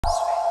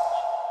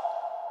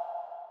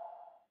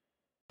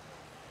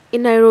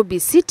In Nairobi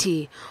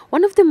city,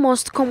 one of the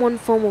most common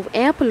forms of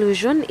air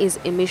pollution is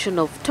emission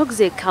of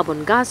toxic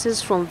carbon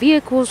gases from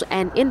vehicles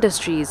and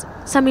industries.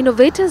 Some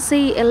innovators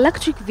say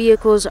electric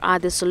vehicles are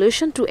the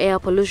solution to air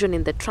pollution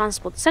in the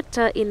transport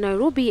sector in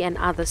Nairobi and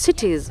other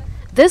cities.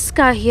 This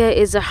car here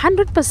is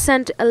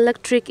 100%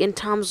 electric in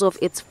terms of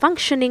its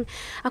functioning,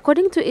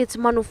 according to its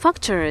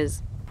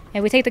manufacturers.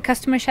 We take the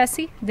customer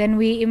chassis, then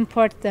we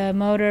import the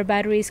motor,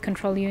 batteries,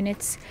 control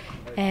units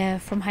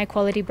from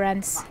high-quality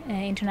brands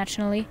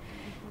internationally.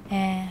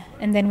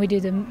 And then we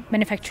do the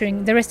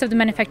manufacturing, the rest of the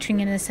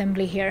manufacturing and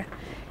assembly here.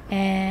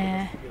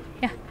 And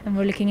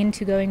we're looking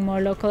into going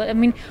more local. I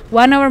mean,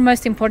 one of our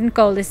most important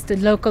goals is the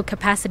local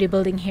capacity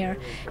building here,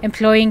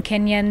 employing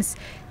Kenyans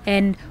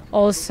and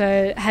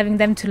also having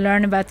them to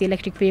learn about the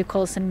electric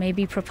vehicles and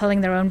maybe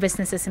propelling their own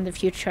businesses in the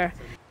future.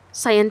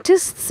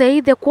 Scientists say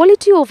the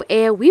quality of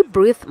air we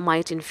breathe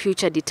might in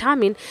future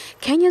determine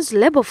Kenya's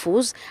labor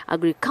force,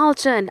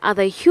 agriculture and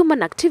other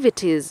human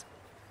activities.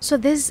 So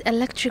this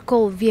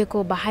electrical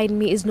vehicle behind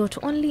me is not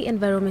only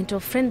environmental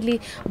friendly,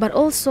 but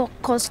also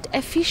cost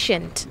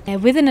efficient.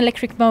 With an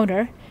electric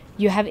motor,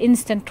 you have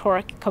instant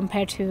torque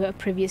compared to the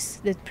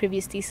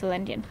previous diesel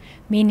engine,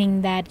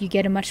 meaning that you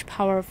get a much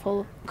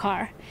powerful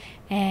car.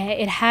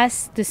 It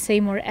has the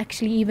same or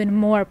actually even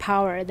more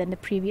power than the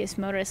previous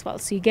motor as well.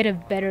 So you get a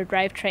better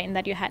drivetrain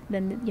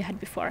than you had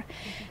before.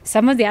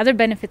 Some of the other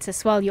benefits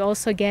as well, you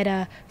also get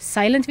a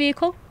silent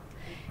vehicle.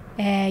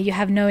 You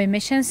have no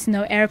emissions,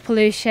 no air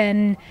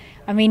pollution.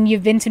 I mean,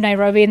 you've been to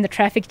Nairobi in the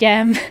traffic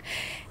jam.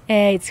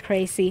 It's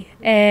crazy.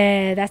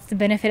 That's the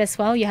benefit as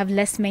well. You have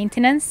less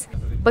maintenance.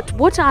 But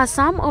what are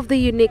some of the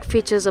unique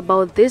features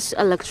about this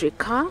electric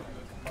car?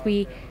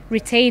 We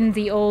retain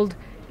the old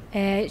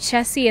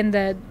chassis and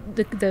the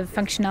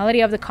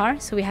functionality of the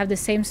car. So we have the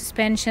same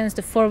suspensions,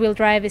 the four-wheel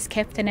drive is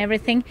kept and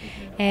everything.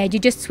 You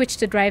just switch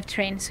the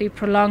drivetrain, so you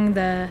prolong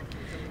the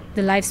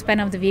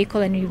lifespan of the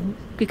vehicle and you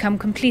become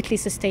completely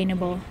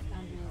sustainable.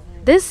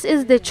 This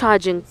is the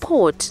charging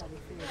port.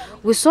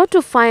 We sought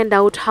to find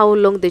out how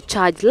long the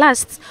charge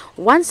lasts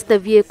once the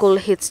vehicle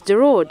hits the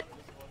road.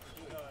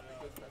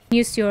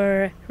 Use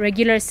your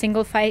regular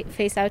single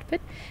phase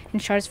output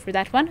and charge for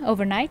that one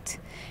overnight.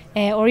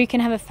 Or you can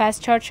have a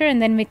fast charger,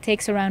 and then it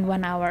takes around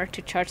 1 hour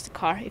to charge the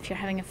car if you're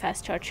having a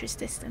fast charger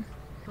system.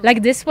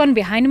 Like this one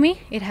behind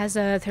me, it has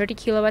a 30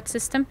 kilowatt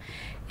system.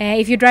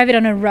 If you drive it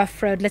on a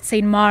rough road, let's say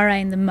in Mara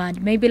in the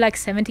mud, maybe like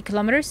 70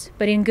 kilometers,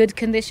 but in good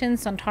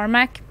conditions on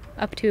tarmac,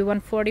 up to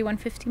 140,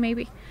 150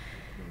 maybe.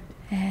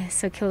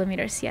 So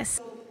kilometers, yes.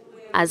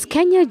 As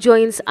Kenya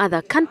joins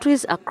other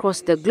countries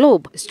across the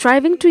globe,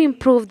 striving to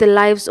improve the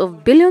lives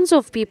of billions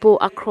of people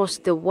across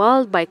the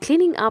world by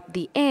cleaning up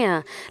the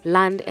air,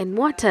 land and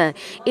water,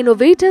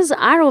 innovators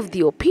are of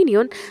the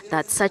opinion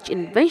that such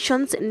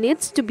inventions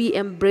needs to be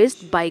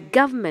embraced by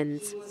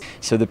governments.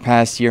 So the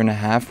past year and a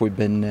half we've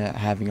been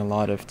having a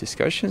lot of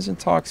discussions and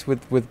talks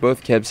with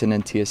both KEBS and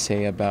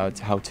NTSA about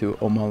how to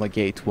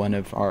homologate one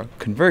of our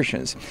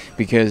conversions,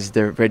 because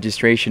the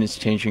registration is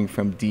changing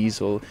from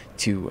diesel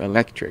to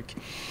electric.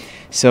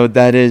 So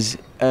that is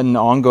an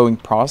ongoing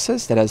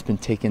process that has been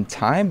taking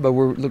time, but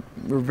we're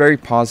very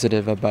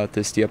positive about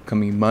this the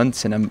upcoming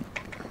months, and I'm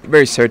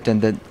very certain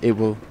that it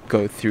will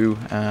go through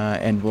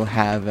and we'll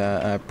have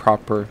a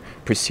proper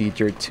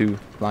procedure to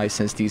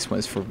license these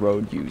ones for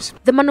road use.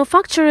 The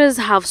manufacturers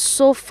have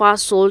so far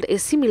sold a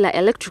similar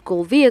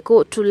electrical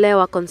vehicle to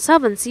Lewa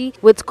Conservancy,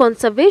 with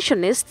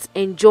conservationists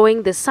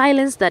enjoying the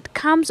silence that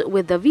comes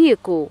with the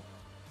vehicle.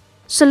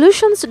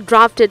 Solutions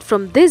drafted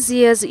from this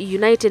year's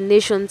United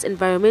Nations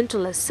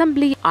Environmental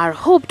Assembly are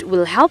hoped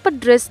will help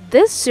address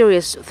this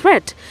serious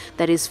threat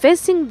that is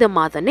facing the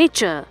Mother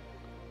Nature.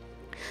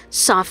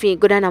 Safi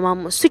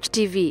Godanamam, Switch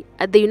TV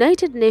at the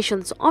United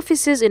Nations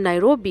offices in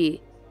Nairobi.